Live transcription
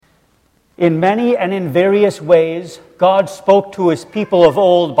In many and in various ways, God spoke to his people of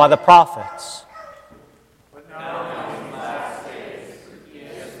old by the prophets. But now in these last days, he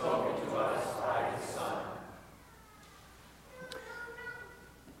has spoken to us by his Son.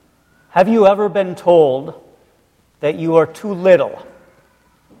 Have you ever been told that you are too little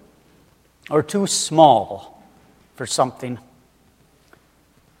or too small for something?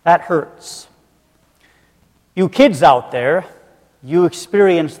 That hurts. You kids out there, you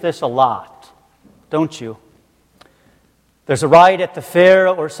experience this a lot, don't you? There's a ride at the fair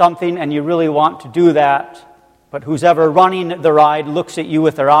or something and you really want to do that, but who's ever running the ride looks at you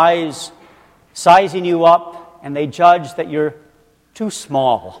with their eyes, sizing you up, and they judge that you're too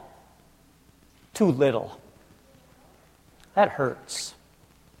small, too little. That hurts.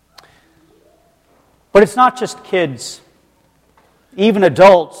 But it's not just kids. Even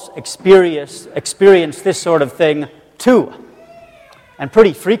adults experience this sort of thing too. And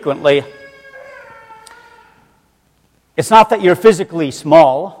pretty frequently. It's not that you're physically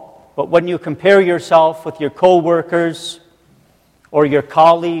small, but when you compare yourself with your co-workers or your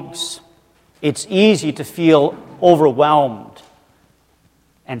colleagues, it's easy to feel overwhelmed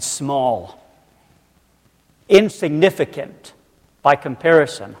and small, insignificant by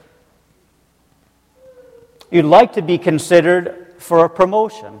comparison. You'd like to be considered for a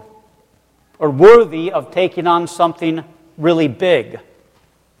promotion or worthy of taking on something really big.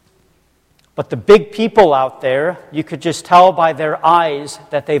 But the big people out there, you could just tell by their eyes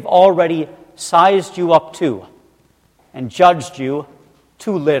that they've already sized you up too and judged you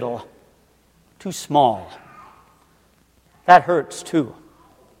too little, too small. That hurts too.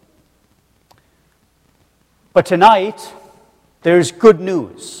 But tonight, there's good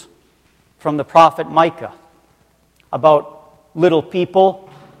news from the prophet Micah about little people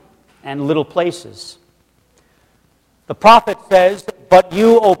and little places. The prophet says, "But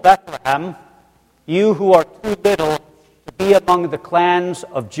you, O Bethlehem, you who are too little to be among the clans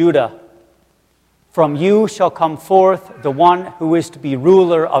of Judah, from you shall come forth the one who is to be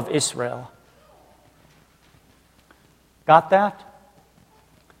ruler of Israel." Got that?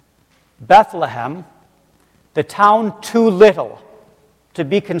 Bethlehem, the town too little to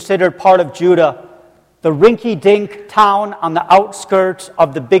be considered part of Judah, the rinky-dink town on the outskirts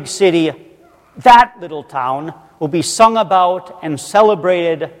of the big city, that little town will be sung about and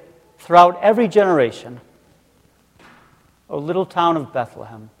celebrated throughout every generation. O little town of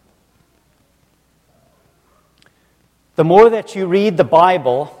Bethlehem. The more that you read the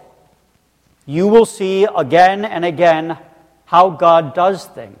Bible, you will see again and again how God does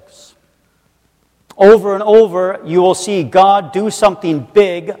things. Over and over, you will see God do something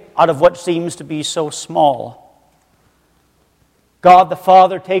big out of what seems to be so small. God the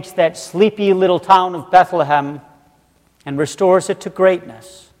Father takes that sleepy little town of Bethlehem and restores it to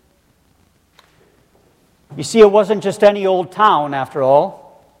greatness. You see, it wasn't just any old town, after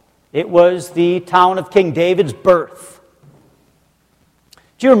all. It was the town of King David's birth.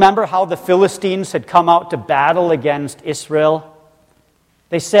 Do you remember how the Philistines had come out to battle against Israel?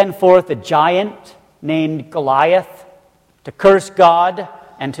 They sent forth a giant named Goliath to curse God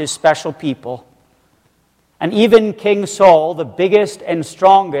and his special people. And even King Saul, the biggest and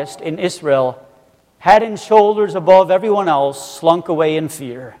strongest in Israel, head and shoulders above everyone else, slunk away in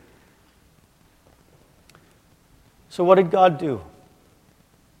fear. So what did God do?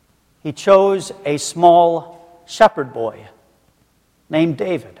 He chose a small shepherd boy named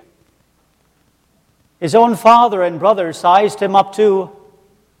David. His own father and brothers sized him up too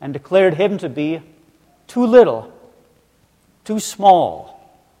and declared him to be too little, too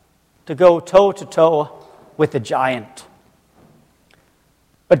small to go toe-to-toe with the giant.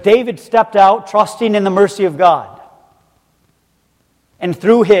 But David stepped out, trusting in the mercy of God. And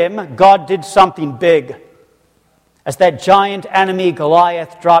through him, God did something big, as that giant enemy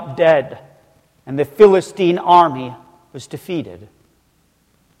Goliath dropped dead, and the Philistine army was defeated.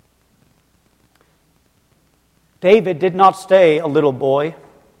 David did not stay a little boy.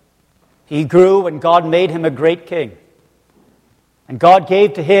 He grew, and God made him a great king. And God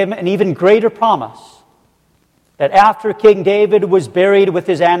gave to him an even greater promise, that after King David was buried with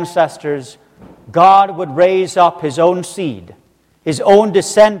his ancestors, God would raise up his own seed, his own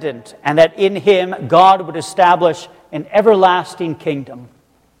descendant, and that in him God would establish an everlasting kingdom.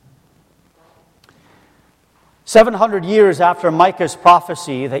 700 years after Micah's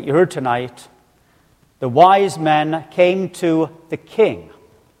prophecy that you heard tonight, the wise men came to the king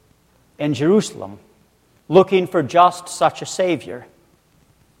in Jerusalem, looking for just such a Savior.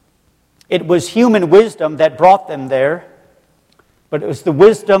 It was human wisdom that brought them there, but it was the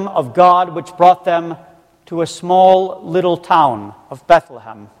wisdom of God which brought them to a small little town of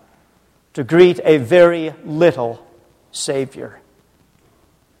Bethlehem, to greet a very little Savior.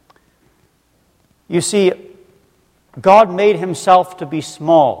 You see, God made himself to be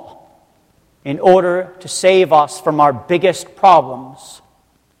small in order to save us from our biggest problems,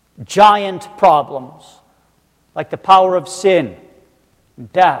 giant problems, like the power of sin,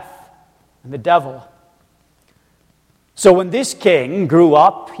 death, and the devil. So when this king grew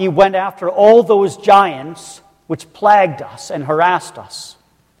up, he went after all those giants which plagued us and harassed us.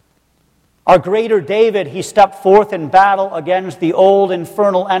 Our greater David, he stepped forth in battle against the old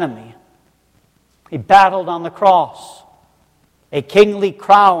infernal enemy. He battled on the cross, a kingly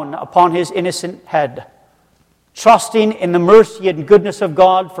crown upon his innocent head, trusting in the mercy and goodness of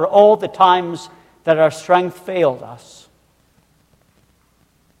God for all the times that our strength failed us.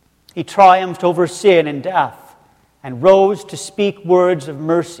 He triumphed over sin and death and rose to speak words of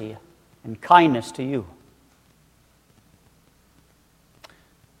mercy and kindness to you.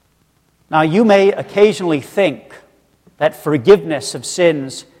 Now, you may occasionally think that forgiveness of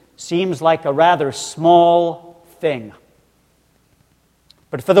sins seems like a rather small thing.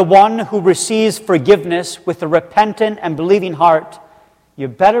 But for the one who receives forgiveness with a repentant and believing heart, you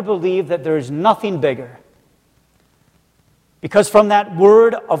better believe that there is nothing bigger. Because from that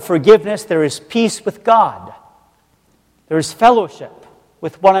word of forgiveness, there is peace with God. There is fellowship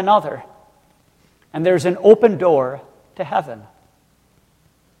with one another. And there's an open door to heaven.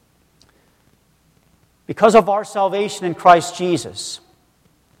 Because of our salvation in Christ Jesus,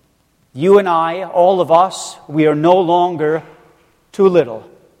 you and I, all of us, we are no longer too little.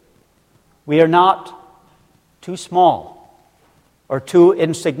 We are not too small or too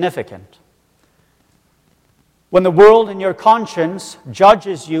insignificant. When the world and your conscience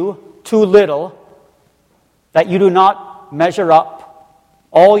judges you too little, that you do not measure up,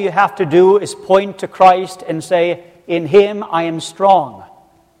 all you have to do is point to Christ and say, "In him I am strong.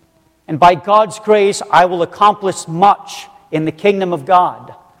 And by God's grace, I will accomplish much in the kingdom of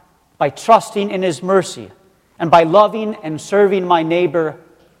God by trusting in his mercy and by loving and serving my neighbor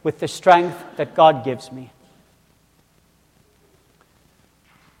with the strength that God gives me."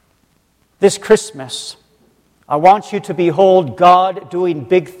 This Christmas, I want you to behold God doing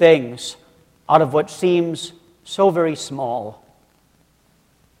big things out of what seems so very small.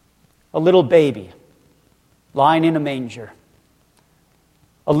 A little baby lying in a manger.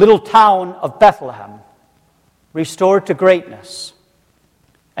 A little town of Bethlehem restored to greatness.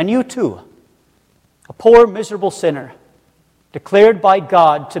 And you too, a poor, miserable sinner, declared by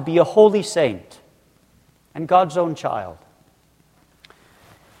God to be a holy saint and God's own child.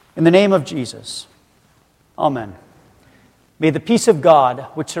 In the name of Jesus, amen. May the peace of God,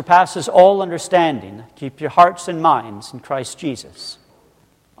 which surpasses all understanding, keep your hearts and minds in Christ Jesus.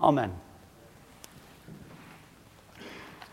 Amen.